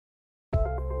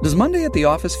Does Monday at the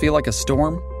office feel like a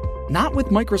storm? Not with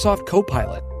Microsoft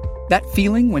Copilot. That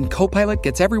feeling when Copilot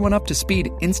gets everyone up to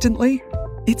speed instantly?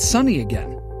 It's sunny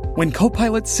again. When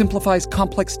Copilot simplifies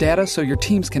complex data so your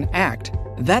teams can act,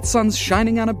 that sun's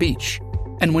shining on a beach.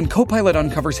 And when Copilot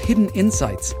uncovers hidden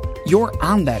insights, you're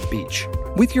on that beach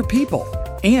with your people,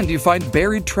 and you find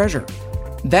buried treasure.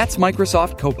 That's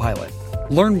Microsoft Copilot.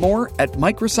 Learn more at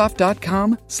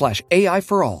Microsoft.com/AI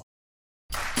for all.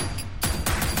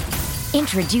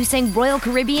 Introducing Royal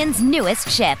Caribbean's newest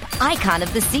ship, Icon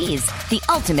of the Seas, the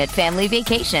ultimate family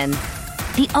vacation.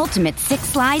 The ultimate 6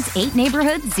 slides, 8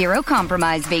 neighborhoods, 0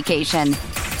 compromise vacation.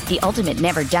 The ultimate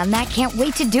never done that, can't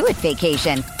wait to do it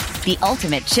vacation. The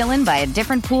ultimate chillin' by a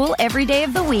different pool every day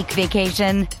of the week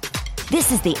vacation.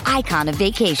 This is the Icon of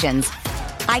Vacations.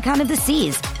 Icon of the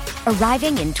Seas.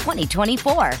 Arriving in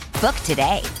 2024. Book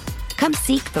today. Come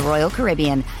seek the Royal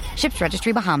Caribbean. Ships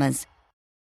Registry, Bahamas.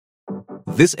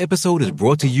 This episode is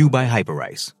brought to you by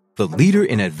Hyperice, the leader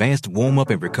in advanced warm-up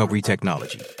and recovery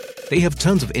technology. They have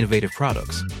tons of innovative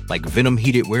products, like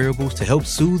Venom-heated wearables to help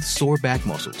soothe sore back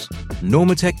muscles,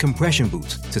 Normatec compression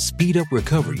boots to speed up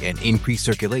recovery and increase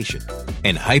circulation,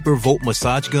 and Hypervolt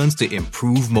massage guns to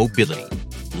improve mobility.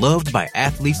 Loved by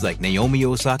athletes like Naomi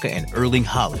Osaka and Erling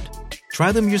Haaland.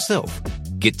 Try them yourself.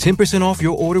 Get 10% off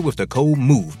your order with the code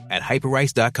MOVE at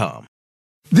hyperice.com.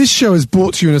 This show is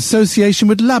brought to you in association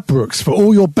with Ladbrokes for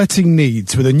all your betting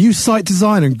needs. With a new site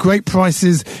design and great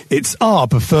prices, it's our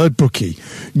preferred bookie.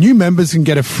 New members can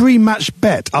get a free match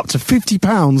bet up to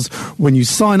 £50 when you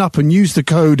sign up and use the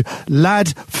code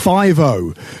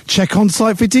LAD50. Check on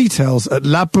site for details at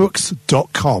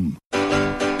ladbrokes.com.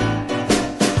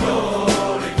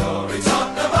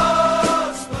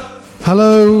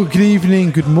 Hello, good evening,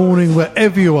 good morning,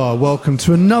 wherever you are. Welcome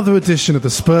to another edition of the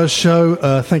Spurs Show.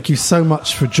 Thank you so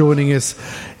much for joining us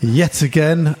yet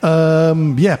again.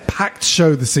 Packed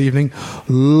show this evening.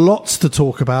 Lots to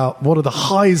talk about. What are the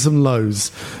highs and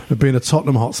lows of being a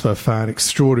Tottenham Hotspur fan?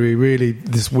 Extraordinary, really,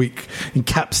 this week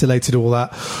encapsulated all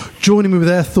that. Joining me with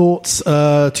their thoughts,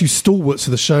 two stalwarts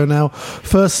of the show now.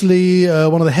 Firstly,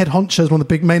 one of the head honchos, one of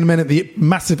the big main men at the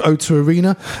massive O2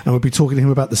 Arena, and we'll be talking to him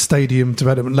about the stadium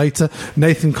development later.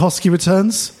 Nathan Koski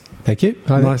returns. Thank you.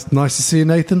 Hi, nice to see you,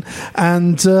 Nathan.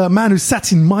 And a man who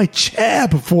sat in my chair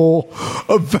before,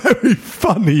 a very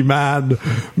funny man,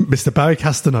 Mr. Barry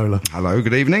Castanola. Hello,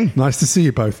 good evening. Nice to see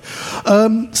you both.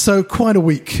 So quite a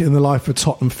week in the life of a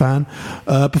Tottenham fan.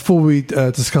 Before we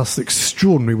discuss the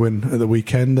extraordinary win at the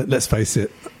weekend, let's face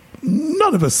it,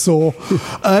 none of us saw.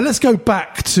 Let's go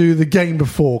back to the game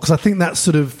before, because I think that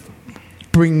sort of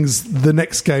brings the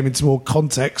next game into more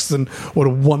context, and what a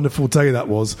wonderful day that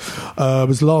was. It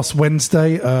was last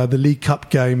Wednesday, the League Cup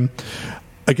game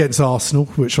against Arsenal,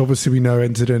 which obviously we know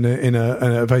ended in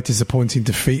a very disappointing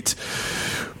defeat.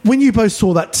 When you both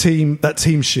saw that team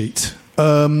sheet,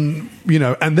 and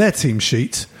their team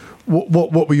sheet,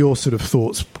 what were your sort of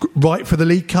thoughts? Right for the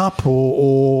League Cup,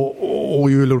 or were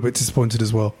you a little bit disappointed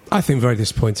as well? I think very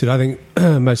disappointed. I think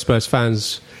most Spurs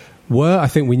fans were. I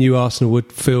think we knew Arsenal would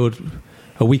field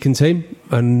a weakened team,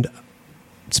 and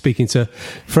speaking to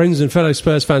friends and fellow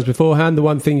Spurs fans beforehand, the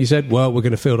one thing you said, well, we're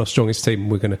going to field our strongest team.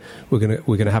 We're going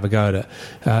to have a go at it.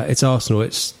 It's Arsenal.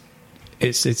 It's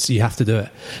you have to do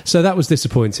it. So that was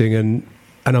disappointing, and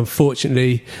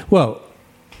unfortunately, well,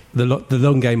 the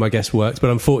long game I guess worked,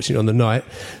 but unfortunately on the night,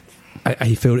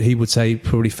 he would say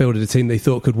probably fielded a team they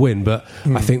thought could win, but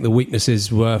I think the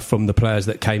weaknesses were from the players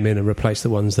that came in and replaced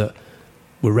the ones that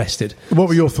were rested. What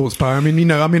were your thoughts, Barry? I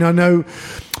know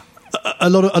a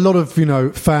lot of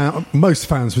most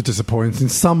fans were disappointed.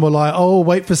 Some were like, "Oh,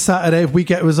 wait for Saturday. If we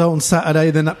get a result on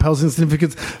Saturday, then that pales in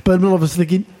significance." But a lot of us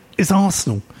thinking, it's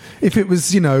Arsenal. If it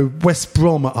was, West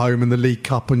Brom at home in the League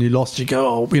Cup and you lost, you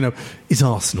go, it's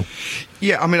Arsenal.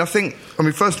 Yeah,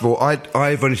 first of all,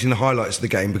 I've only seen the highlights of the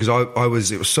game because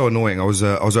it was so annoying. I was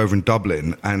over in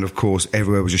Dublin, and of course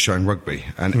everywhere was just showing rugby,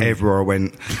 and everywhere I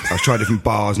went, I was trying different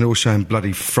bars, and they were all showing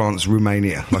bloody France,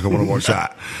 Romania. Like I want to watch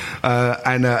that,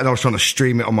 and I was trying to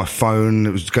stream it on my phone.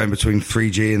 It was going between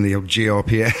 3G and the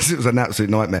GRPS. It was an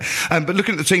absolute nightmare. But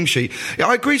looking at the team sheet, yeah,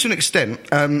 I agree to an extent,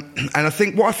 and I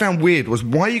think what I found weird was,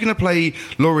 why are you going to play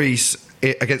Lloris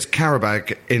against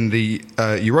Karabag in the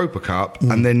Europa Cup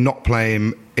and then not play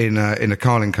him in a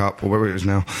Carling Cup or wherever it is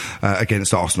now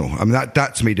against Arsenal? I mean,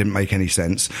 that to me didn't make any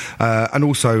sense. And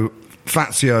also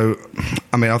Fazio,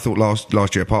 I thought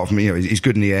last year, apart from, he's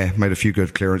good in the air, made a few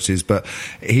good clearances, but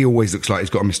he always looks like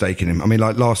he's got a mistake in him.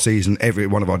 Like last season, every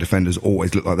one of our defenders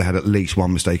always looked like they had at least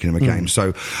one mistake in him a game.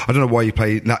 So I don't know why you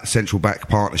play that central back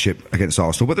partnership against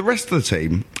Arsenal. But the rest of the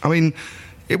team,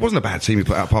 it wasn't a bad team he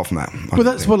put out apart from that.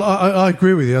 I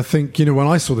agree with you. I think, when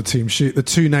I saw the team sheet, the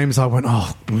two names I went,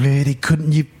 oh, really?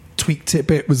 Couldn't you tweaked it a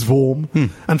bit was Vorm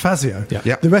and Fazio.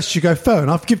 Yeah. The rest you go, fair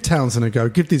enough, give Townsend a go,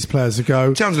 give these players a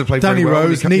go. Townsend played Danny very well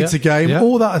Rose needs a game.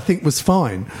 All that I think was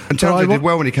fine. And Townsend did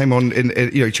well when he came on.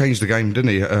 He changed the game,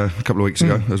 didn't he, a couple of weeks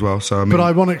ago as well. So, but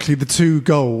ironically, the two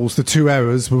goals, the two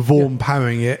errors, were Vorm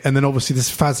powering it, and then obviously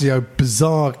this Fazio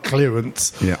bizarre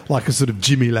clearance, like a sort of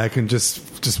Jimmy leg, and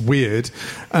just weird,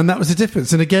 and that was the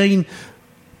difference. And again,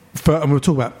 and we'll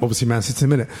talk about obviously Man City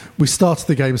in a minute. We started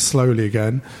the game slowly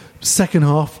again. Second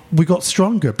half, we got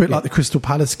stronger, a bit like the Crystal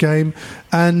Palace game.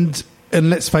 And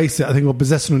let's face it, I think on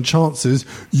possession and chances,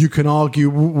 you can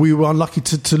argue we were unlucky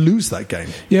to lose that game.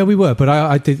 Yeah, we were. But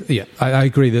I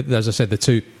agree that, as I said,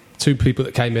 the two people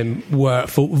that came in were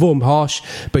Vorm harsh,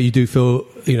 but you do feel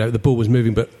the ball was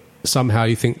moving, but somehow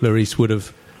you think Lloris would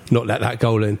have not let that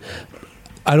goal in.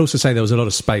 I'd also say there was a lot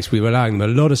of space. We were allowing them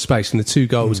a lot of space, and the two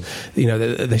goals,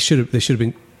 they should have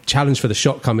been challenged for the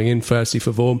shot coming in firstly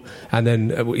for Vorm, and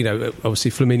then obviously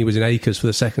Flamini was in acres for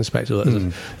the second spectacle. That was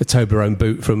a Toblerone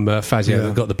boot from Fazio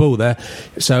that got the ball there.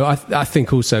 So I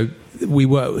think also we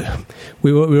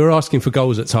were asking for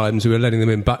goals at times. We were letting them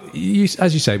in, but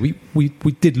as you say, we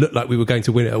did look like we were going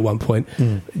to win it at one point.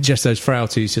 Just those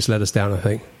frailties just let us down, I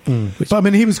think. But I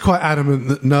mean, he was quite adamant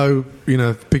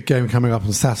that big game coming up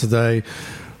on Saturday.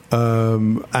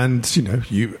 And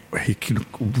he can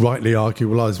rightly argue,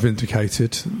 well, I was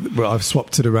vindicated. Well, I've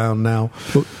swapped it around now.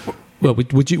 Well,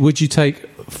 would you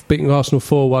take beating Arsenal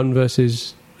 4-1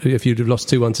 versus if you'd have lost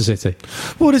 2-1 to City?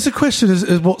 Well, it's a question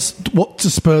is what do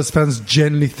Spurs fans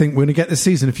generally think we're going to get this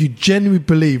season? If you genuinely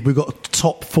believe we've got a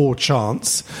top 4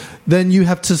 chance, then you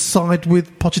have to side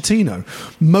with Pochettino.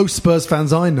 Most Spurs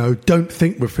fans I know don't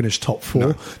think we've finished top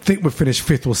 4, think we've finished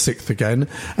 5th or 6th again,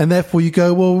 and therefore you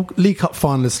go, well, League Cup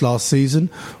finalists last season,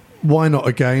 why not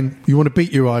again? You want to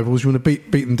beat your rivals, you want to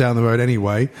beat them down the road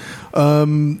anyway.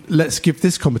 Let's give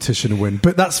this competition a win.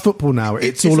 But that's football now.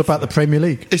 It's all about the Premier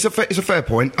League. It's a fair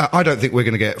point. I don't think we're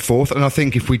going to get 4th, and I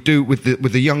think if we do with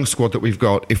the young squad that we've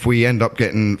got, if we end up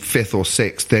getting 5th or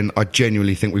 6th, then I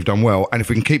genuinely think we've done well. And if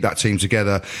we can keep that team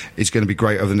together, it's going to be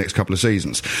great over the next couple of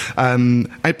seasons.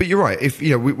 But you're right. If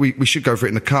we should go for it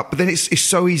in the cup, but then it's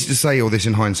so easy to say all this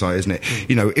in hindsight, isn't it?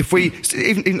 If we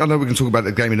even I know we can talk about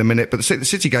the game in a minute, but the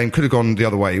City game could have gone the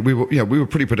other way. We were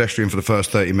pretty pedestrian for the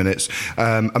first 30 minutes.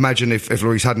 Imagine if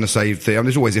Lloris hadn't have saved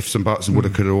there's always ifs and buts and woulda,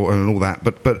 coulda, and all that.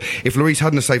 But if Lloris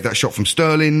hadn't have saved that shot from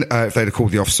Sterling, if they'd have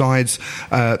called the offsides,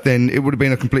 then it would have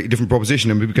been a completely different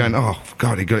proposition, and we'd be going, oh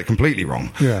God, he got it completely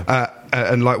wrong.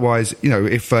 And likewise,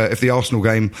 if the Arsenal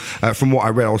game, from what I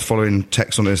read, I was following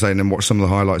text on it and then watched some of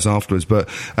the highlights afterwards, but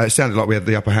it sounded like we had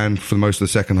the upper hand for most of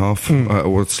the second half,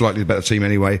 or slightly better team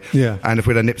anyway. And if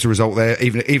we'd have nipped a result there,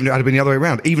 even if it had been the other way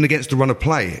around, even against the run of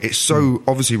play, it's so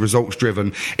obviously results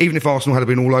driven. Even if Arsenal had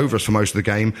been all over us for most of the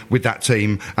game with that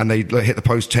team, and they hit the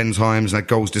post 10 times and had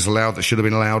goals disallowed that should have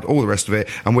been allowed, all the rest of it,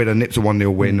 and we'd have nipped a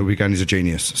 1-0 win, and we'd be going, he's a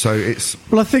genius. So it's...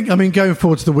 Well, I think, going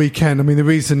forward to the weekend, the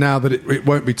reason now that it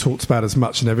won't be talked about as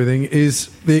much and everything is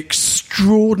the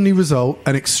extraordinary result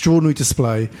and extraordinary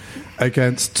display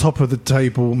against top of the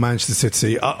table Manchester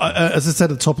City. As I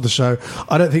said at the top of the show,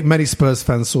 I don't think many Spurs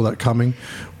fans saw that coming.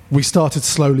 We started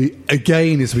slowly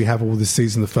again, as we have all this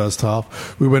season, the first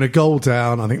half. We went a goal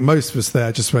down. I think most of us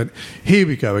there just went, here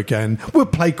we go again. We'll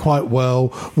play quite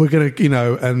well. We're going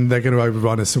to, and they're going to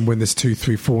overrun us and win this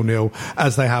 2-3, 4-0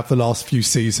 as they have the last few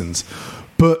seasons.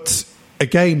 But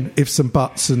again, ifs and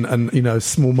buts and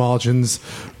small margins.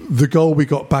 The goal we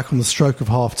got back on the stroke of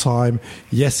half time,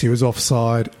 yes, he was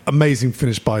offside. Amazing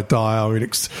finish by Dyer.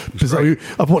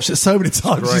 I've watched it so many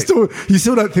times. You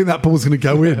still don't think that ball's going to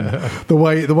go in. The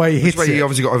way he hits it. He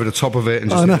obviously got over the top of it and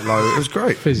just hit it low. It was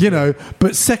great.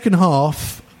 But second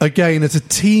half, again, as a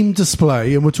team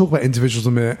display, and we'll talk about individuals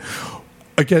in a minute,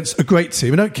 against a great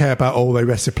team. I don't care about all they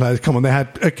rested players. Come on, they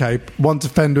had one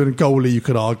defender and a goalie, you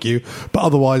could argue, but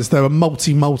otherwise they're a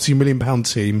multi-million pound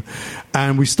team.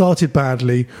 And we started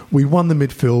badly. We won the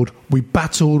midfield. We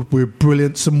battled. We were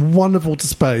brilliant. Some wonderful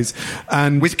displays,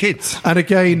 and with kids. And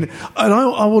again, and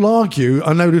I will argue.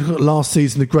 I know last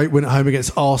season the great win at home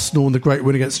against Arsenal and the great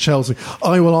win against Chelsea.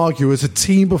 I will argue as a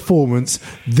team performance,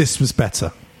 this was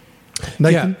better.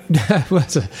 Nathan? Yeah, well,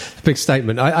 that's a big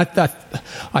statement. I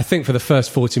think for the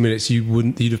first 40 minutes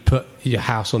you'd have put your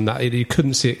house on that. You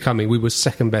couldn't see it coming. We were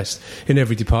second best in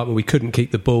every department. We couldn't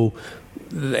keep the ball.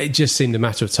 it just seemed a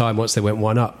matter of time once they went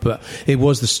 1-up. But it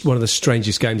was one of the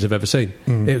strangest games I've ever seen.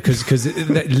 Because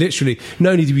literally,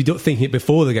 not only did we thinking it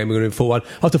before the game we were going to win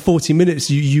 4-1, after 40 minutes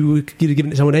you would have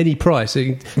given someone any price. So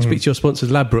you can speak to your sponsors,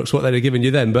 Ladbrokes, what they'd have given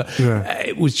you then. But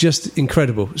it was just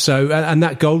incredible. So, and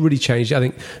that goal really changed it. I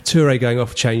think Touré going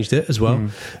off changed it as well.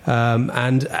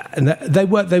 And they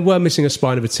were missing a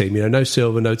spine of a team. No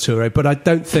Silva, no Touré. But I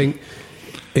don't think...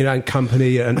 and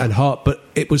Company and Hart, but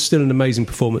it was still an amazing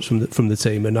performance from the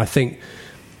team, and I think,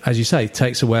 as you say,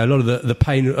 takes away a lot of the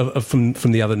pain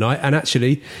from the other night. And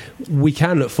actually, we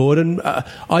can look forward. And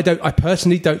I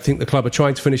personally don't think the club are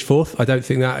trying to finish fourth. I don't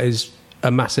think that is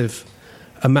a massive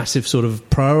sort of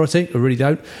priority. I really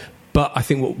don't. But I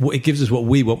think what it gives us what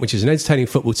we want, which is an entertaining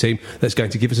football team that's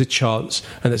going to give us a chance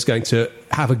and that's going to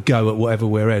have a go at whatever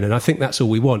we're in. And I think that's all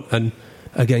we want. And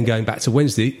again, going back to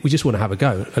Wednesday, we just want to have a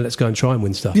go and let's go and try and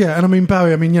win stuff. Yeah, and I mean,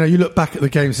 Barry, you look back at the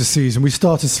games this season. We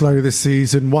started slowly this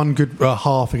season, one good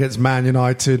half against Man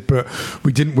United, but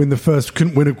we didn't win the first,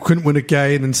 couldn't win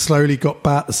again, and slowly got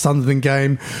back. The Sunderland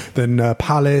game, then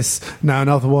Palace, now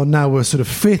another one. Now we're sort of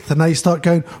fifth, and they start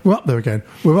going, we're up there again.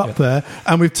 We're up there,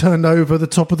 and we've turned over the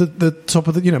top of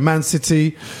the Man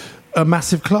City. A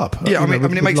massive club. Yeah,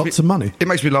 it makes lots of money. It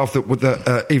makes me laugh that with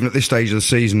even at this stage of the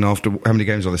season, after how many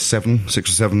games are there? 6 or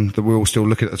 7, that we're all still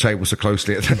looking at the table so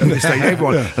closely at this stage.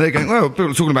 Everyone, and they're going, well,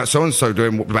 people are talking about so and so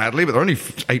doing badly, but they're only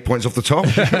 8 points off the top.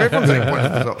 Everyone's 8 points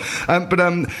off the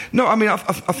top. No,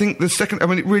 I think the second.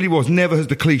 It really was. Never has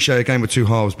the cliche "a game of two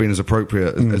halves" been as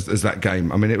appropriate as that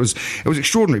game. It was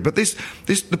extraordinary. But the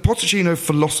Pochettino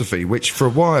philosophy, which for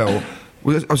a while.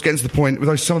 I was getting to the point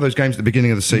with some of those games at the beginning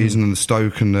of the season and the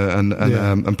Stoke and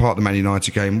part of the Man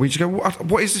United game. We just go,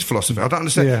 what is this philosophy? I don't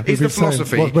understand. Yeah, is the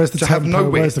philosophy to have no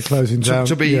width,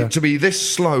 to be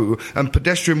this slow and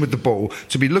pedestrian with the ball,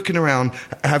 to be looking around,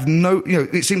 have no.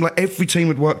 It seemed like every team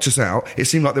had worked us out. It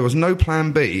seemed like there was no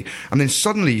plan B, and then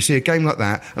suddenly you see a game like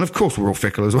that, and of course we're all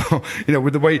fickle as well.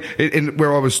 With the way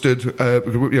where I was stood,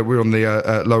 we're on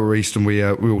the Lower East, and we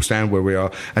all stand where we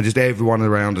are, and just everyone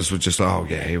around us was just like, oh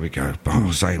yeah, here we go.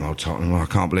 Same old Tottenham. I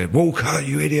can't believe it. Walker,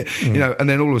 you idiot. And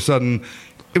then all of a sudden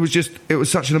it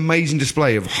was such an amazing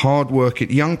display of hard work,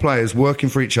 young players working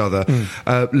for each other.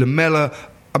 Lamela,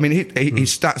 his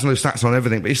stats, no stats on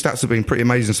everything, but his stats have been pretty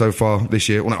amazing so far this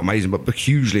year. Well, not amazing, but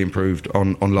hugely improved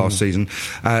on last season.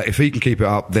 If he can keep it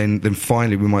up, then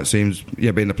finally we might see him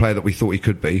being the player that we thought he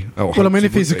could be.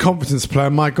 If he's a competence player,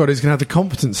 my God, he's going to have the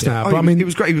competence now. But he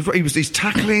was great. He was his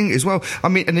tackling as well.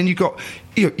 And then you got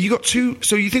two.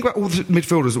 So you think about all the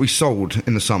midfielders that we sold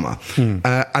in the summer,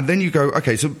 and then you go,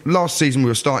 okay. So last season we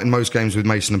were starting most games with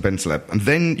Mason and Bentaleb, and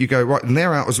then you go right, and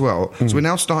they're out as well. So we're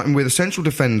now starting with a central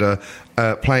defender.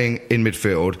 Playing in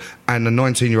midfield and a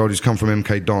 19-year-old who's come from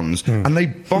MK Dons and they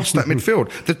bossed that midfield.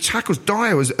 The tackles,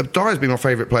 Dyer's been my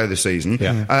favourite player this season,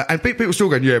 and people still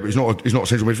going, but he's not a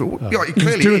central midfield. He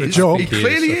clearly is. He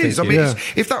clearly is.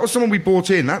 If that was someone we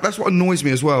bought in, that's what annoys me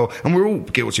as well, and we're all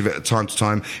guilty of it at time to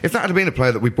time. If that had been a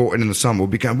player that we bought in the summer,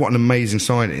 we'd be going, what an amazing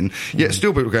signing. Yet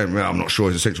still people are going, well, I'm not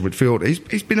sure he's a central midfielder.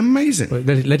 He's been amazing. Well,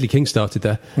 Ledley King started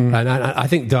there, and I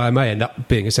think Dyer may end up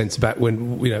being a centre back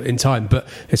when in time, but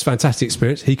it's fantastic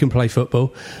experience. He can play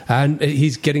football, and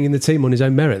he's getting in the team on his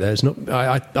own merit. There's not.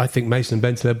 I think Mason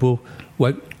and Bentaleb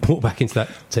won't walk back into that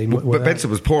team. But Bentaleb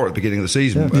was poor at the beginning of the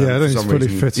season. I think he's fully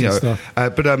fit and stuff.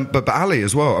 But Ali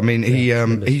as well.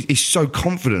 He's so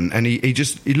confident, and he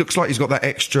looks like he's got that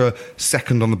extra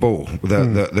second on the ball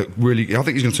that really. I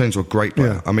think he's going to turn into a great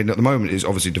player. Yeah. At the moment he's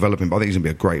obviously developing, but I think he's going to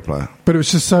be a great player. But it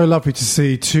was just so lovely to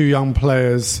see two young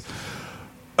players.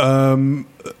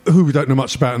 Who we don't know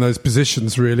much about in those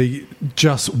positions, really,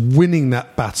 just winning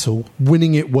that battle,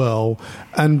 winning it well,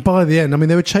 and by the end,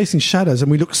 they were chasing shadows,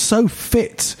 and we looked so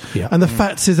fit. Yeah. And the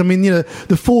fact is,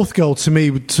 the fourth goal to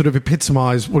me would sort of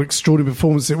epitomise what extraordinary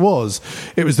performance it was.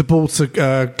 It was the ball to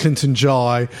Clinton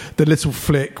Jai, the little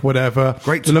flick, whatever.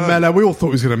 Great turn. Lamela, we all thought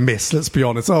he was going to miss. Let's be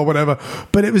honest. Whatever.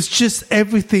 But it was just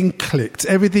everything clicked.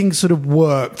 Everything sort of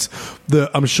worked.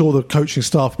 That I'm sure the coaching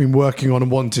staff have been working on and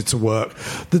wanted to work.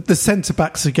 The centre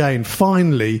backs again.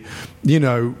 Finally,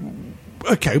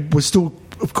 okay, we're still.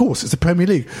 Of course, it's the Premier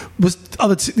League.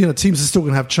 Teams are still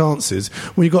going to have chances.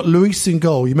 When you got Luis in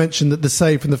goal, you mentioned that the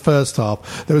save in the first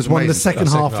half. There was one in the second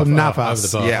half from Navas,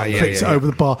 flicked it over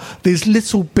the bar. There's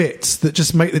little bits that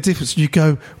just make the difference. You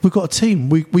go, we've got a team.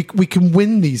 We can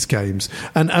win these games,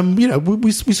 and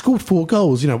we scored 4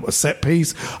 goals. A set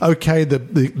piece. Okay,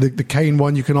 the Kane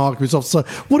one you can argue is offside.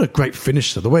 What a great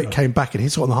finish though. The way it came back and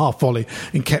hit it on the half volley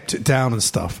and kept it down and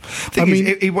stuff.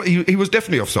 He was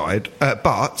definitely offside,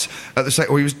 but at the same.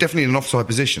 or he was definitely in an offside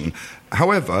position.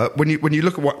 However, when you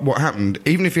look at what happened,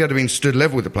 even if he had been stood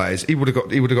level with the players, he would have got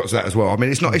to that as well. I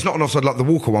mean, it's not an offside like the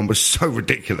Walker one was so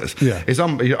ridiculous. Yeah.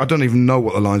 I don't even know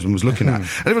what the linesman was looking at.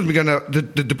 And everyone's been going, the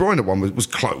De Bruyne one was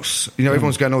close.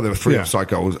 Everyone's going, there were 3 offside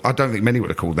goals. I don't think many would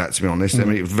have called that, to be honest. I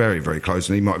mean, it was very, very close,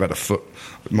 and he might have had a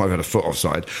foot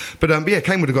offside. But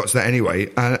Kane would have got to that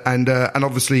anyway. And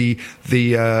obviously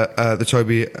the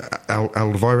Toby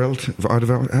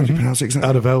Alderweireld, how do you pronounce it?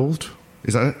 Alderweireld.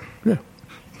 Is that it? Yeah.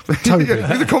 Toby.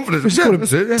 Yeah, the confidence.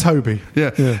 That's it, yeah. Toby.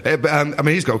 Yeah. But I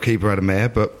mean, his goalkeeper had a mare,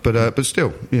 but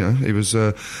still, he was.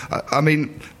 I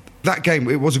mean, that game,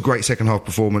 it was a great second half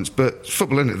performance, but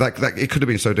football, isn't it? That it could have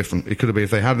been so different. It could have been if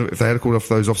they had called off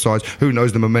those offsides. Who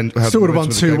knows the momentum? Still would have won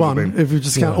 2-1 if you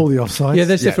just count all the offsides. Yeah,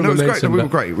 there's different momentum.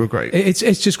 We were great.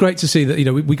 It's just great to see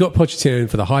that we got Pochettino in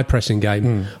for the high pressing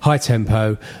game, high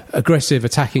tempo, aggressive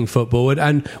attacking football,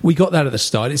 and we got that at the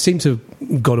start. It seemed to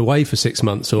have gone away for 6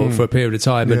 months or for a period of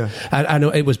time, and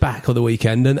it was back on the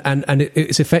weekend, and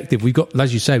it's effective. We got,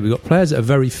 as you say, we got players that are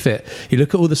very fit. You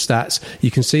look at all the stats, you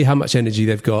can see how much energy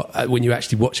they've got when you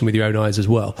actually watch them with your own eyes as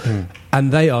well,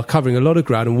 and they are covering a lot of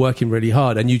ground and working really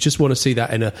hard, and you just want to see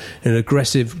that in an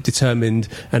aggressive, determined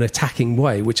and attacking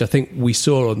way, which I think we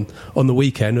saw on the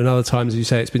weekend, and other times, as you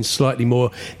say, it's been slightly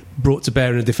more brought to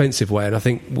bear in a defensive way, and I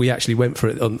think we actually went for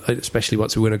it, especially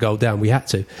once we win a goal down, we had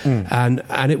to, and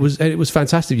it was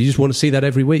fantastic. You just want to see that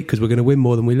every week, because we're going to win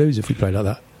more than we lose if we play like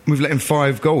that. We've let him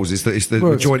 5 goals. It's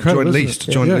the joint least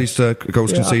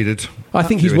goals conceded. I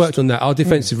think he's worked on that. Our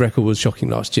defensive record was shocking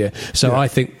last year, so I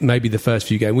think maybe the first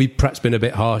few games we've perhaps been a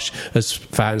bit harsh as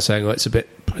fans, saying it's a bit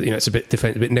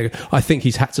defense, a bit negative. I think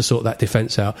he's had to sort that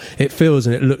defence out. It feels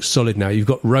and it looks solid now. You've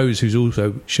got Rose, who's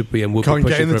also should be and will can't be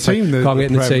get in the team. Can't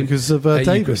get in the team because of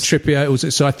Davis. Trippier also.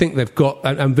 So I think they've got,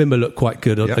 and Wimmer looked quite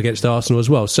good against Arsenal as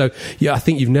well. So I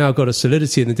think you've now got a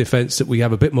solidity in the defence that we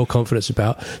have a bit more confidence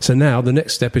about. So now the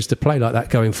next step is to play like that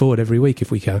going forward every week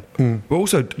if we can. But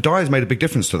also Dyer's made a big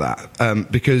difference to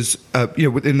that, because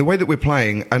in the way that we're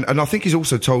playing, and I think he's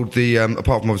also told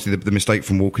apart from obviously the mistake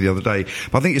from Walker the other day,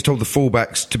 but I think he's told the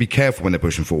fullbacks to be careful when they're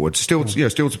pushing forward, still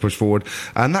to push forward,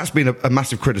 and that's been a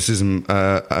massive criticism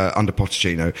under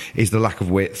Pochettino, is the lack of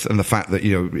width and the fact that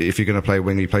if you're going to play a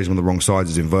winger, he plays them on the wrong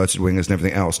sides as inverted wingers and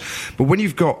everything else. But when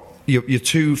you've got your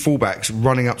 2 fullbacks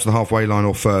running up to the halfway line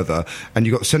or further, and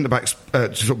you've got the centre-backs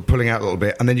sort of pulling out a little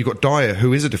bit, and then you've got Dyer,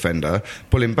 who is a defender,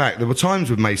 pulling back. There were times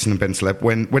with Mason and Bentaleb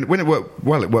when it worked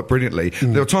well, it worked brilliantly.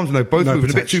 There were times when they both moved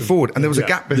a bit too forward, and there was a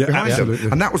gap behind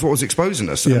them, and that was what was exposing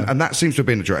us, and that seems to have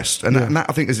been addressed, and that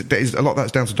I think is a lot of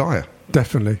that's down to Dyer.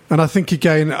 Definitely. And I think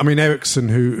again, I mean, Ericsson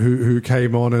who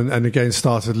came on and again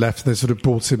started left, and they sort of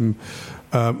brought him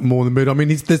more in the middle. I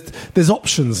mean, there's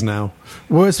options now,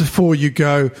 whereas before you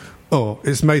go,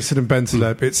 it's Mason and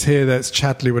Bentaleb, it's here, that's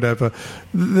Chadley, whatever.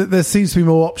 There seems to be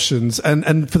more options,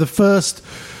 and for the first,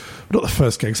 not the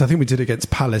first game, because I think we did it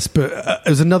against Palace, but it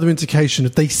was another indication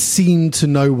that they seem to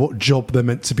know what job they're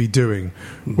meant to be doing,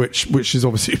 which is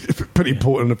obviously pretty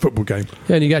important in a football game.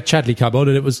 Yeah, and you get Chadley come on,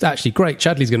 and it was actually great.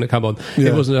 Chadley's going to come on. Yeah.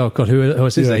 It wasn't, who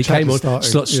is that? He came on,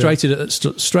 straight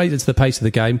into the pace of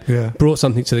the game, brought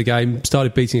something to the game,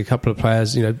 started beating a couple of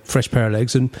players, fresh pair of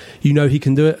legs, and he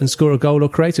can do it and score a goal or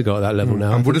create a goal at that level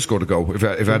now. And would have scored a goal if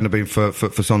it hadn't been for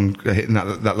Son hitting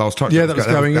that last touch. Yeah, that was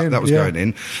going in. That was going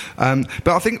in.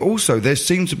 But I think also there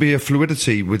seems to be a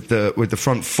fluidity with the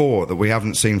front 4 that we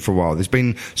haven't seen for a while. There's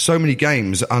been so many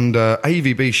games under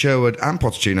AVB, Sherwood and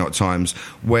Pochettino at times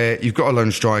where you've got a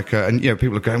lone striker, and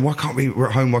people are going, we're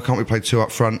at home, why can't we play 2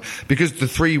 up front? Because the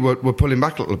 3 were pulling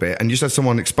back a little bit, and you just had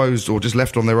someone exposed or just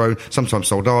left on their own, sometimes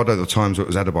Soldado, the times it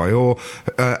was Adebayor,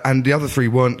 and the other 3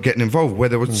 weren't getting involved, where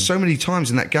there were so many times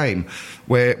in that game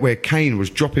where Kane was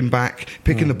dropping back,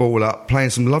 picking the ball up, playing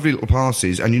some lovely little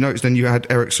passes, and you noticed then you had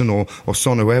Ericsson or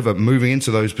Son or whoever moving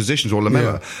into those positions, or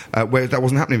Lamella, where that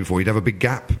wasn't happening before. You'd have a big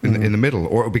gap in the middle,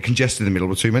 or it would be congested in the middle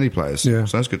with too many players. So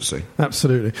that's good to see.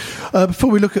 Absolutely. Before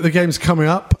we look at the games coming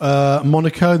up,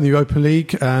 Monaco in the Europa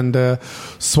League and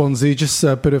Swansea, just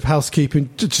a bit of housekeeping.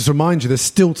 Just to remind you, there's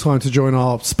still time to join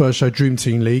our Spurs Show Dream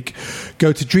Team League.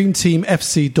 Go to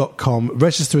dreamteamfc.com,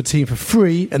 register a team for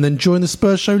free, and then join the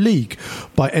Spurs Show League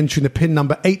by entering the PIN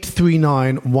number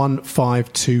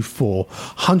 8391524.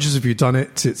 Hundreds of you done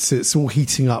it. It's all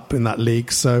heating up up in that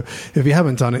league. So if you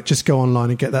haven't done it, just go online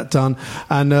and get that done.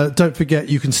 And don't forget,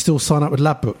 you can still sign up with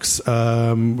Lab Books.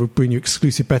 We bring you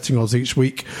exclusive betting odds each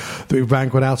week that we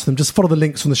wrangled out of them. Just follow the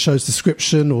links on the show's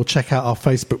description or check out our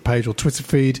Facebook page or Twitter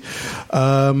feed.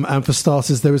 And for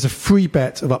starters, there is a free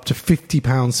bet of up to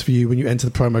 £50 for you when you enter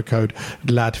the promo code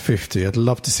LAD50. I'd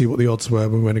love to see what the odds were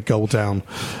when we went a goal down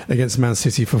against Man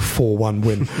City for a 4-1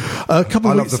 win. I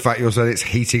love the fact you're saying it's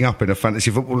heating up in a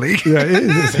fantasy football league. Yeah, it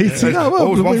is. It's heating up.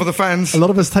 Always one for the fans. A lot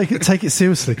of us take it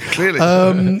seriously.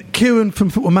 Clearly. Kieran from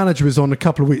Football Manager was on a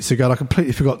couple of weeks ago, and I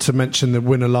completely forgot to mention the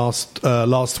winner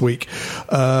last week.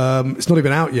 It's not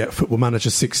even out yet, Football Manager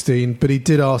 16, but he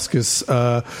did ask us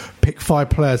pick 5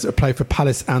 players that play for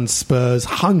Palace and Spurs.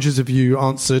 Hundreds of you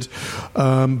answered,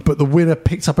 but the winner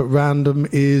picked up at random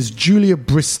is Julia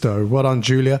Bristow. Well done,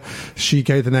 Julia. She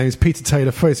gave the names Peter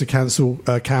Taylor, Fraser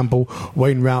Campbell,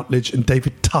 Wayne Routledge and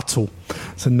David Tuttle.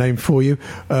 It's a name for you.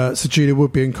 So Julia will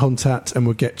be in contact and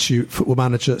we'll get you Football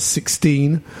Manager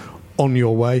 16 on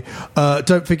your way.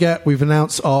 Don't forget, we've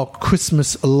announced our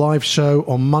Christmas live show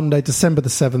on Monday, December the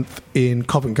 7th in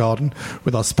Covent Garden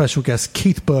with our special guests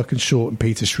Keith Birkinshaw and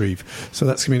Peter Shreve. So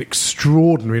that's going to be an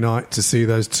extraordinary night to see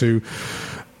those two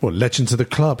legends of the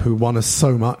club who won us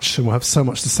so much and will have so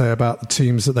much to say about the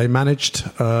teams that they managed.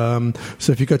 So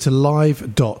if you go to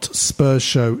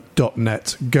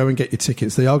live.spursshow.net, go and get your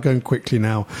tickets. They are going quickly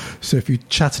now. So if you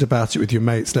chatted about it with your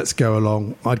mates, let's go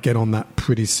along. I'd get on that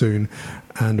pretty soon.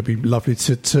 And it'd be lovely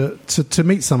to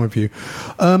meet some of you.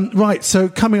 Right, so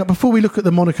coming up, before we look at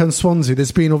the Monaco and Swansea,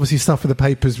 there's been obviously stuff in the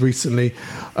papers recently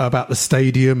about the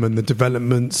stadium and the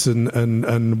developments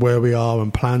and where we are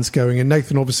and plans going. And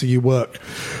Nathan, obviously you work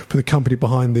for the company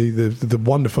behind the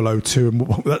wonderful O2, and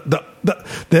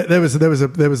there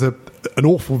was an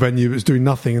awful venue that was doing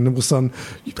nothing, and all of a sudden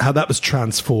how that was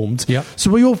transformed. Yep.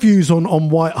 So what are your views on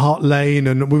White Hart Lane?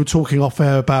 And we were talking off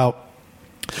air about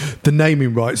the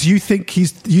naming rights. You think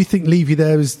Levy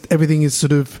there is everything is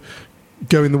sort of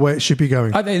going the way it should be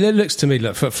going? I think it looks to me,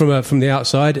 from the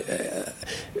outside,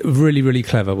 really, really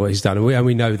clever what he's done, and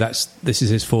we know this is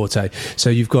his forte. So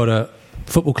you've got a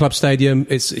football club stadium,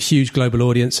 it's a huge global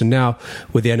audience, and now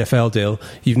with the NFL deal,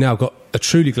 you've now got a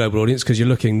truly global audience because you're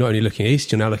not only looking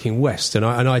east, you're now looking west, and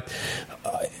I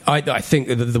think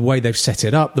that the way they've set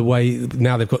it up, the way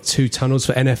now they've got 2 tunnels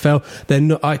for NFL, they're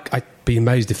not. I'd be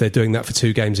amazed if they're doing that for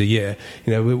 2 games a year.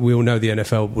 You know, we all know the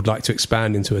NFL would like to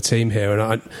expand into a team here,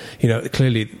 and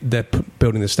clearly they're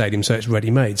building the stadium so it's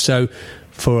ready made. So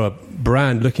for a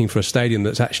brand looking for a stadium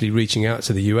that's actually reaching out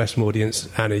to the US audience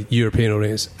and a European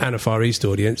audience and a Far East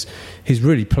audience, he's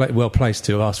really well placed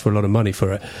to ask for a lot of money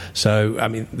for it. So, I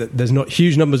mean, there's not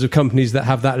huge numbers of companies that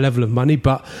have that level of money,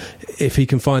 but if he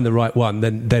can find the right one,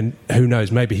 then who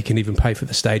knows? Maybe he can even pay for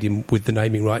the stadium with the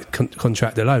naming right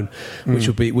contract alone, which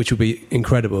will be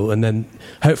incredible. And then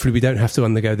hopefully we don't have to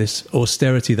undergo this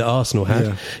austerity that Arsenal had.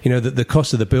 Yeah. You know, the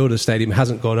cost of the build of the stadium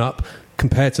hasn't gone up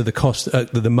compared to the cost,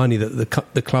 the money that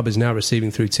the club is now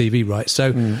receiving through TV rights. So,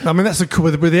 I mean, that's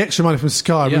with the extra money from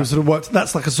Sky. Yeah. We sort of worked.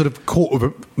 That's like a sort of quarter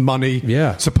of money.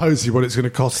 Yeah. Supposedly, what it's going to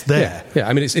cost there. Yeah.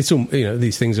 I mean, it's all,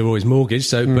 these things are always mortgaged.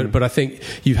 So, but I think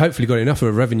you've hopefully got enough of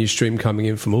a revenue stream coming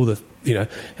in from all the.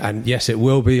 And yes, it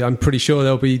will be. I'm pretty sure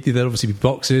there'll obviously be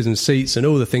boxes and seats and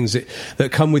all the things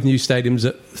that come with new stadiums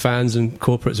that fans and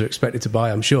corporates are expected to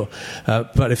buy, I'm sure.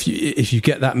 But if you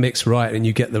get that mix right and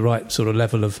you get the right sort of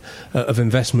level of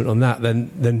investment on that,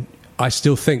 then I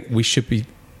still think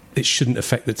it shouldn't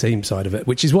affect the team side of it,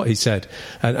 which is what he said,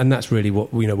 and that's really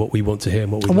what we want to hear.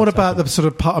 And what about the sort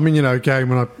of? I mean, again,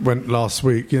 when I went last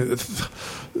week,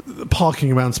 the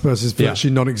parking around Spurs is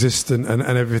virtually non-existent, and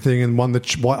everything. And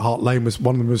the White Hart Lane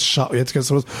one of them was shut. We had to go.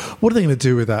 So what are they going to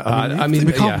do with that? I mean,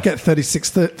 we can't get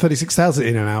 36,000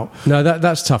 in and out. No,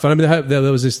 that's tough. And I mean, I hope there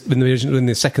was this in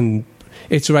the second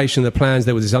iteration of the plans,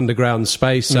 there was this underground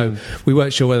space, so we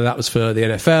weren't sure whether that was for the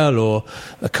NFL or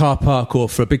a car park or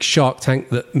for a big shark tank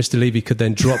that Mr Levy could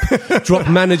then drop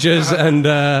managers and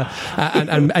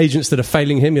agents that are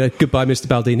failing him. Goodbye, Mr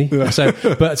Baldini. Yeah.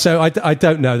 So I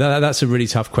don't know. That's a really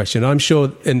tough question. I'm sure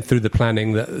through the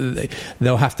planning that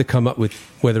they'll have to come up with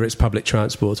whether it's public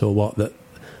transport or what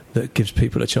that gives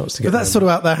people a chance to get. But that's sort of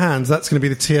out their hands. That's going to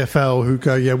be the TFL who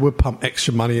go, we'll pump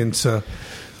extra money into.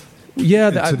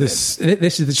 This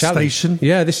is the challenge. Station.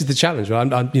 Yeah, this is the challenge. Right?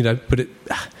 But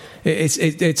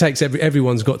it takes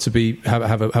everyone's got to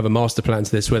have a master plan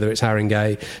to this. Whether it's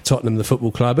Haringey, Tottenham, the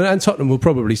football club, and Tottenham will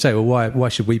probably say, well, why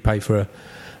should we pay for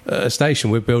a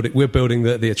station? We're building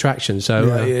the attraction.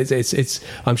 So it's.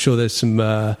 I'm sure there's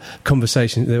some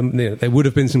conversations. There would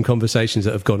have been some conversations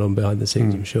that have gone on behind the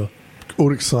scenes. I'm sure.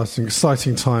 all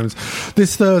exciting times.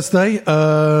 This Thursday,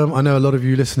 I know a lot of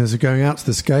you listeners are going out to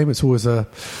this game. It's always a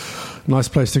nice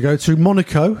place to go to.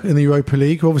 Monaco in the Europa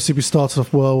League. Obviously, we started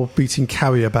off well beating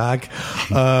Carrier-Bag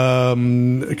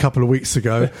a couple of weeks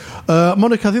ago.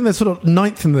 Monaco, I think they're sort of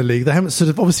ninth in the league. They haven't sort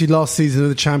of, obviously last season in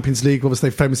the Champions League, obviously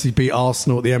they famously beat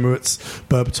Arsenal at the Emirates,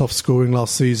 Berbatov scoring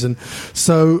last season.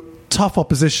 So tough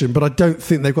opposition, but I don't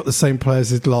think they've got the same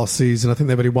players as last season. I think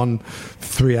they've only won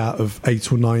 3 out of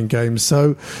 8 or 9 games.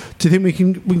 So, do you think we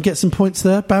can get some points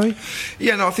there, Barry?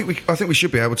 Yeah, no, I think we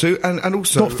should be able to, and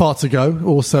also not far to go.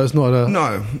 Also, it's not a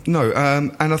no,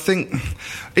 and I think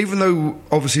even though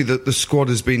obviously the squad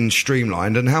has been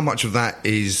streamlined, and how much of that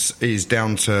is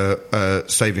down to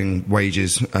saving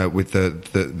wages with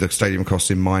the stadium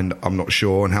costs in mind, I'm not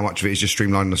sure, and how much of it is just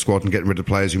streamlining the squad and getting rid of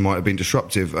players who might have been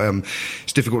disruptive.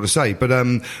 It's difficult to say. But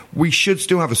we should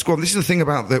still have a squad. This is the thing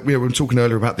about that. We were talking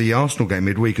earlier about the Arsenal game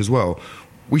midweek as well.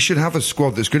 We should have a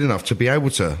squad that's good enough to be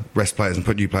able to rest players and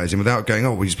put new players in without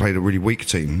going, we just played a really weak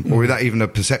team, or without even a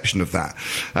perception of that.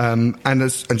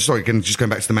 And sorry, again, just going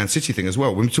back to the Man City thing as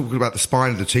well. When we're talking about the spine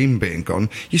of the team being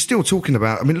gone, you're still talking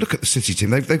about, I mean, look at the City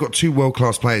team. They've got 2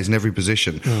 world-class players in every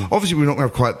position. Obviously, we're not going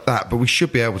to have quite that, but we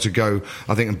should be able to go,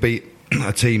 I think, and beat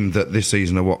a team that this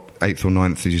season are 8th or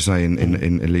 9th, as you say,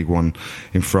 in League One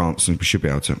in France, and we should be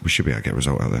able to get a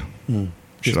result out there.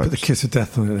 Just put the kiss of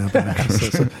death on it now. So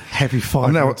it's a heavy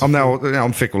fight.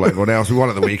 I'm fickle like everyone else. We won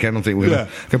at the weekend. I think we're going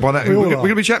to buy that. We're going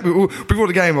to be champions. Before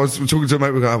the game, I was talking to a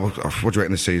mate. We go, what do you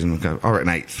reckon this season? I go, I reckon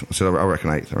 8th. I said, I reckon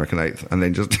 8th. And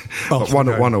then just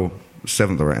one or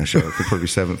 7th, I reckon. Actually, it could probably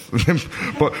be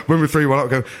 7th. But when we're 3-1 up,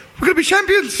 go, we're going to be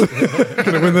champions. We're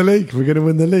going to win the league. We're going to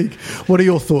win the league. What are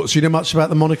your thoughts? Do you know much about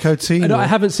the Monaco team? No, I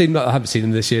haven't seen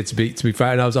them this year, to be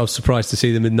fair, and I was surprised to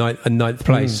see them in ninth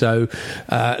place. So,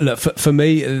 look, for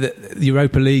me, the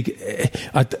Europa League,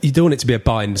 you don't want it to be a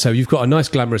bind. So you've got a nice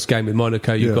glamorous game with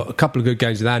Monaco. You've got a couple of good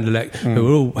games with Anderlecht, who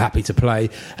are all happy to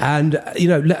play. And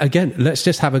again, let's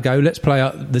just have a go. Let's play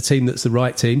out the team that's the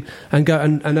right team, and go.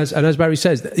 And as Barry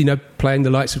says, playing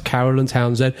the likes of Carroll and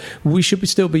Townsend, we should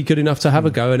still be good enough to have a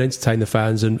go and entertain the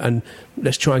fans, and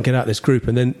let's try and get out this group.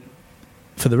 And then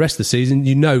for the rest of the season,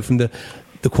 from the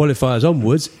qualifiers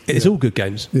onwards, it's all good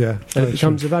games. Yeah, and it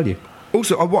becomes a value.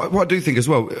 Also, what I do think as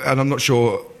well, and I'm not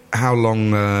sure how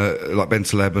long like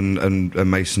Bentaleb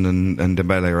and Mason and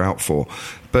Dembele are out for,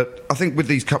 but I think with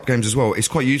these cup games as well, it's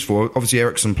quite useful. Obviously,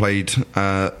 Eriksen played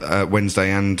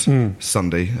Wednesday and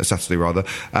Saturday rather.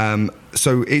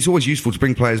 So it's always useful to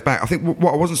bring players back. I think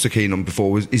what I wasn't so keen on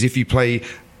before is if you play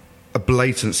a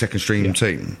blatant second string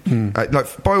team,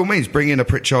 like by all means bring in a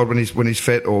Pritchard when he's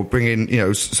fit, or bring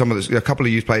in some of a couple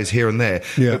of youth players here and there,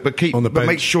 but keep on the bench.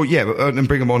 Make sure and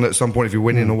bring them on at some point if you're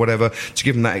winning or whatever, to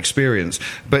give them that experience.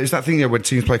 But it's that thing when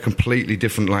teams play completely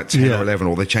different, like 10 or 11,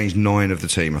 or they change 9 of the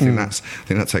team. I think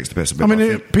that takes the best of it. I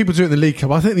mean, people do it in the League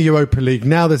Cup. I think the Europa League,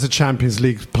 now there's a Champions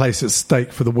League place at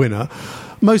stake for the winner.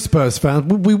 Most Spurs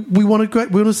fans, we want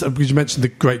because you mentioned the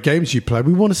great games you play,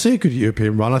 we want to see a good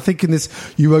European run. I think in this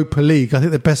Europa League, I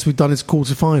think the best we've done is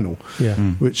quarter-final,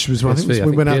 which was I think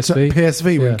we went out to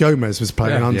PSV when Gomez was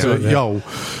playing under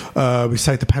Yol. We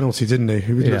saved the penalty, didn't he?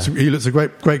 He looks a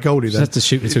great goalie. Just had to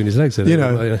shoot between his legs. I mean,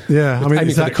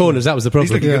 aiming for the corners, that was the problem.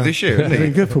 He's looking good this year, isn't he? He's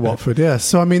been good for Watford,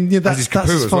 So I mean, that's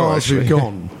as far as we've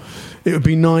gone. It would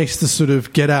be nice to sort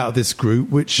of get out of this group,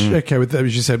 which, with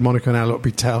as you said, Monaco and Anderlecht would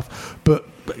be tough, but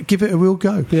give it a real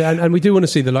go. Yeah, and we do want to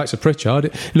see the likes of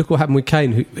Pritchard. Look what happened with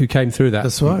Kane, who came through that.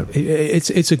 That's right.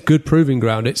 It's a good proving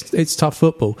ground. It's tough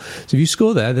football. So if you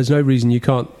score there's no reason you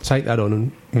can't take that on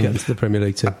and get into the Premier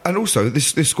League team. And also,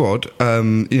 this squad,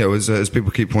 as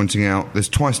people keep pointing out, there's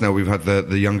twice now we've had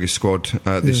the youngest squad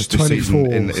this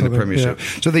season in the Premiership.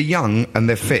 Yeah. So they're young and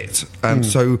they're fit.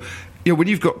 So when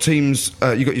you've got teams,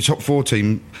 you've got your top 4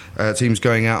 teams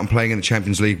going out and playing in the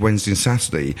Champions League Wednesday and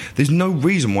Saturday, there's no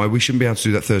reason why we shouldn't be able to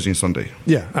do that Thursday and Sunday.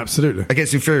 Yeah, absolutely.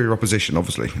 Against inferior opposition,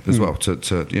 obviously, as well,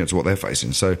 to what they're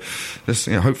facing. So,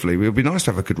 hopefully, it would be nice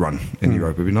to have a good run in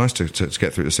Europe. It would be nice to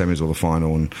get through the semis or the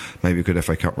final, and maybe a good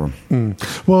FA Cup run.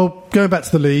 Well, going back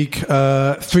to the league,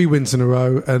 3 wins in a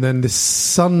row, and then this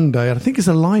Sunday, I think it's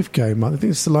a live game. I think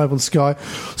it's live on Sky.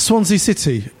 Swansea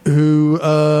City, who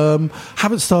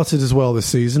haven't started as well this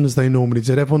season as they normally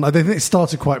did. I think they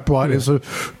started quite brightly and sort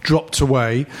of dropped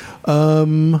away.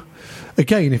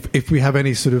 Again, if we have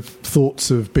any sort of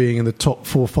thoughts of being in the top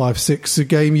 4, 5, 6, a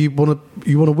game you want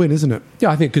to win, isn't it?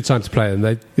 Yeah, I think good time to play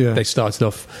them. They started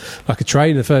off like a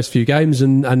train the first few games,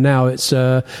 and now it's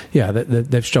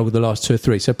they've struggled the last 2 or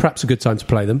 3. So perhaps a good time to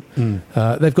play them.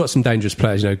 They've got some dangerous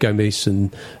players, Gomes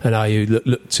and Ayew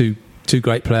look to two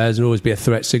great players and always be a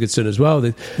threat. Sigurdsson as well.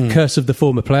 The curse of the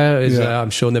former player is, I'm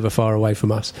sure, never far away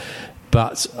from us.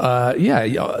 But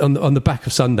on the back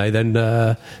of Sunday,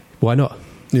 then why not?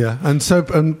 Yeah, and so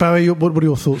Barry, what are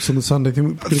your thoughts on the Sunday?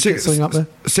 Think we get something up there?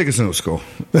 Sigurdsson will score.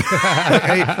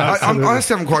 I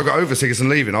still haven't quite got over Sigurdsson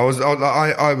leaving.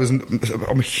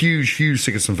 I'm a huge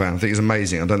Sigurdsson fan. I think he's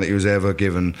amazing. I don't think he was ever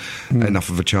given enough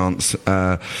of a chance.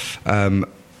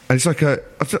 And it's like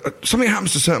something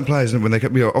happens to certain players when they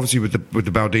get, obviously with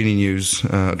the Baldini news. I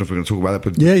don't know if we're going to talk about that,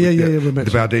 but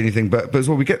the Baldini thing. But as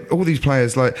well, we get all these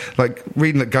players like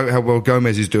reading that how well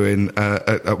Gomez is doing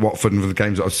at Watford and for the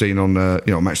games that I've seen on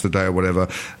Match of the Day or whatever.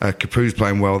 Capu's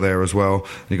playing well there as well.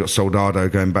 And you've got Soldado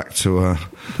going back to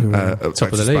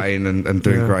Spain and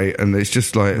doing great. And it's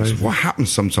just like what happens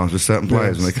sometimes with certain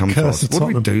players when they come to us. What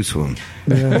do we do to them?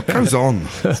 Yeah. What goes on?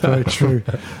 That's very true.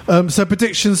 So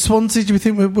predictions, Swansea. Do we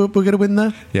think we're going to win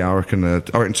there? Yeah, I reckon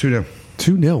 2-0.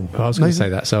 2-0. I was going to say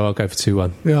that, so I'll go for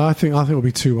 2-1. Yeah, I think it'll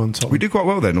be 2-1. Tottenham. We do quite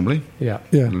well there normally. Yeah,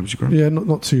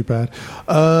 not too bad.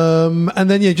 And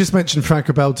then just mentioned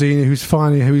Franco Baldini,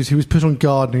 who was put on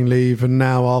gardening leave, and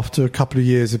now after a couple of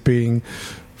years of being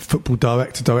football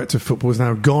director of football, is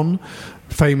now gone.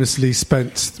 Famously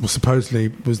supposedly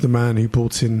was the man who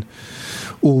brought in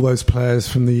all those players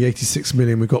from the 86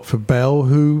 million we got for Bell,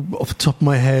 who, off the top of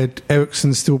my head,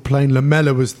 Eriksen's still playing.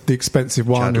 Lamela was the expensive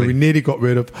one, who we nearly got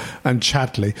rid of, and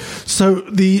Chadley. So,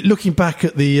 looking back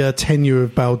at the tenure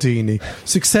of Baldini,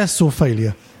 success or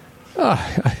failure?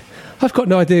 I've got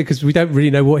no idea, because we don't really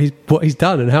know what he's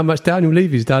done and how much Daniel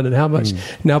Levy's done and how much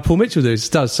now Paul Mitchell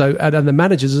does. So and the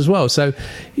managers as well. So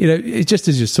it just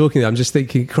as you're talking, I'm just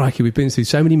thinking, crikey, we've been through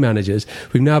so many managers.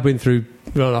 We've now been through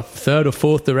our third or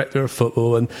fourth director of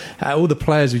football, and all the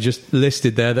players we just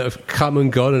listed there that have come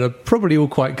and gone and are probably all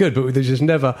quite good, but they're just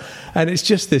never. And it's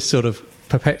just this sort of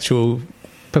perpetual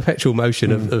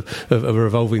motion of a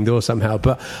revolving door somehow.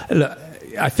 But look,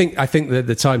 I think that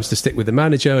the time's to stick with the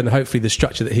manager and hopefully the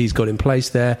structure that he's got in place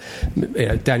there.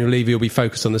 Daniel Levy will be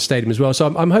focused on the stadium as well.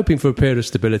 So I'm hoping for a period of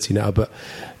stability now. But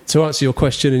to answer your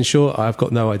question, in short, I've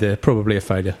got no idea. Probably a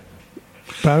failure.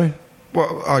 Barry?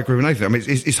 Well, I agree with Nathan. I mean,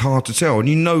 it's hard to tell, and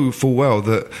you know full well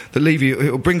that Levy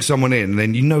will bring someone in, and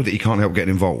then you know that he can't help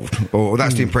getting involved, or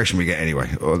that's the impression we get anyway.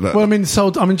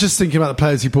 Just thinking about the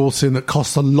players he brought in that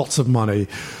cost a lot of money.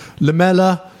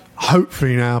 Lamela,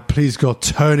 hopefully now, please God,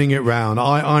 turning it round.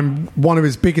 I'm one of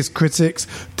his biggest critics.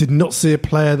 Did not see a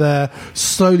player there,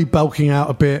 slowly bulking out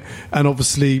a bit, and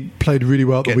obviously played really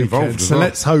well at the weekend. So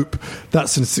let's hope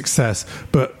that's a success.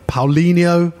 But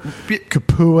Paulinho,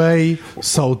 Capoue,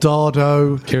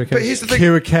 Soldado, Kirikesh.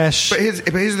 But here's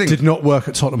the thing. Did not work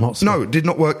at Tottenham Hotspur. No, did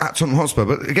not work at Tottenham Hotspur.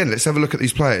 But again, let's have a look at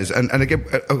these players. And again,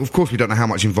 of course, we don't know how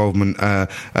much involvement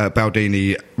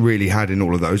Baldini really had in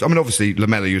all of those. I mean, obviously,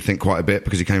 Lamela, you'd think quite a bit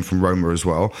because he came from Roma as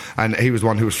well. And he was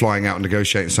one who was flying out and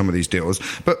negotiating some of these deals.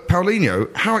 But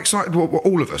Paulinho, how excited were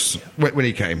all of us when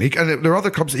he came? And there are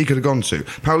other clubs that he could have gone to.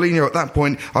 Paulinho, at that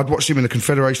point, I'd watched him in the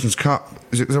Confederations Cup.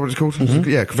 Is that what it's called? Mm-hmm.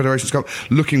 Yeah, Confederations Cup,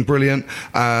 looking brilliant.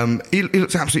 He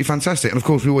looks absolutely fantastic. And of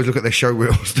course, we always look at their show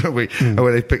reels, don't we?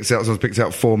 Where they someone's picked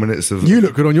out 4 minutes of. You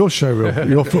look good on your show reel,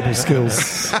 your football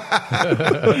skills.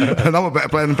 And I'm a better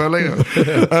player than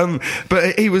Paulinho.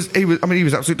 But he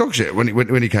was absolute dog shit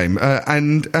when he came.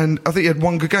 And I think he had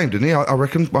one good game, didn't he? I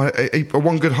reckon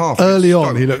one good half. Early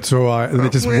on, he looked all right, and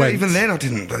it just went. Even then, I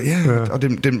didn't. I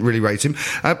didn't really rate him.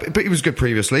 But he was good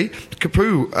previously.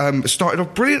 Capoue started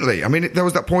off brilliantly. I mean, there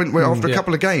was that point where after a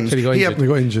couple of games, he got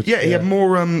injured. Yeah, he had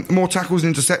more tackles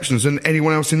and interceptions than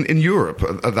anyone else in Europe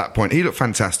at that point. He looked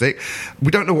fantastic.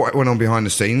 We don't know what went on behind the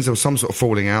scenes. There was some sort of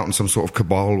falling out and some sort of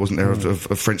cabal, wasn't there, of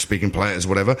French-speaking players or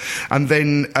whatever. And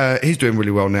then he's doing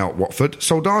really well now at Watford.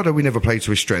 Soldado, we never played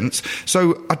to his strengths.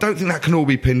 So I don't think that can all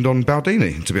be pinned on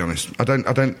Baldini, to be honest. I don't.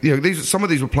 Some of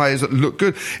these were players that look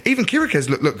good. Even Kirikesh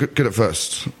looked good at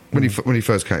first when he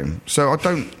first came. So I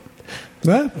don't.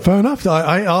 Yeah, fair enough.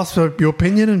 I asked for your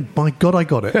opinion, and by God, I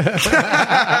got it.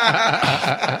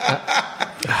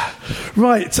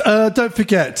 Right, don't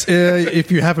forget,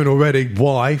 if you haven't already, we've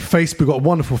got a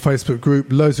wonderful Facebook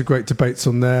group, loads of great debates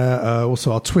on there,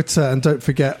 also our Twitter, and don't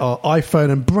forget our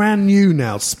iPhone and brand new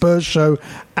now, Spurs Show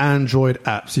Android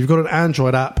app. So you've got an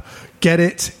Android app, get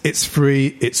it, it's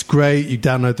free, it's great, you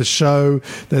download the show,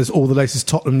 there's all the latest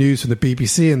Tottenham news from the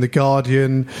BBC and The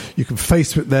Guardian, you can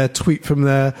Facebook there, tweet from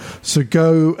there, so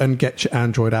go and get your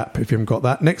Android app if you haven't got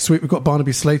that. Next week we've got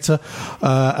Barnaby Slater,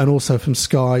 and also from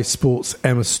Sky Sports,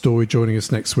 Emma Story joining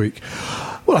us next week.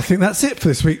 Well, I think that's it for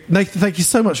this week. Nathan, thank you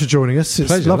so much for joining us. It's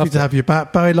Pleasure, lovely to have you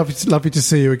back. Barry, lovely to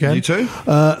see you again. You too.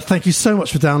 Thank you so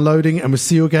much for downloading, and we'll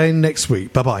see you again next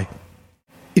week. Bye-bye.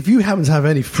 If you happen to have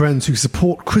any friends who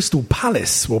support Crystal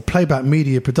Palace or Playback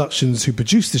Media Productions who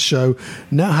produce the show,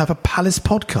 now have a Palace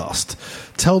podcast.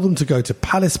 Tell them to go to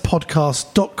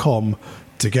palacepodcast.com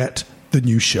to get the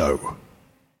new show.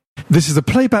 This is a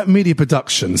Playback Media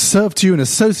production served to you in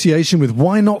association with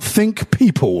Why Not Think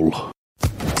People.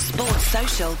 Sports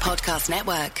Social Podcast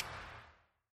Network.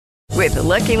 With the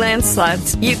Lucky Land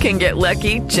Slots, you can get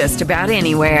lucky just about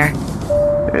anywhere.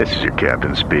 This is your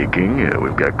captain speaking.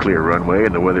 We've got clear runway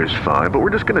and the weather's fine, but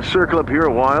we're just going to circle up here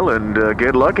a while and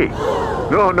get lucky.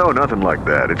 No, nothing like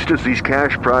that. It's just these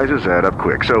cash prizes add up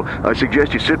quick. So I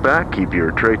suggest you sit back, keep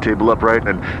your tray table upright,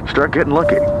 and start getting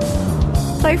lucky.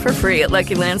 Play for free at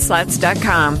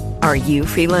LuckyLandSlots.com. Are you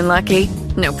feeling lucky?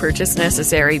 No purchase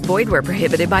necessary. Void where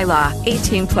prohibited by law.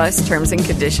 18+ terms and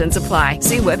conditions apply.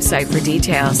 See website for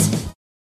details.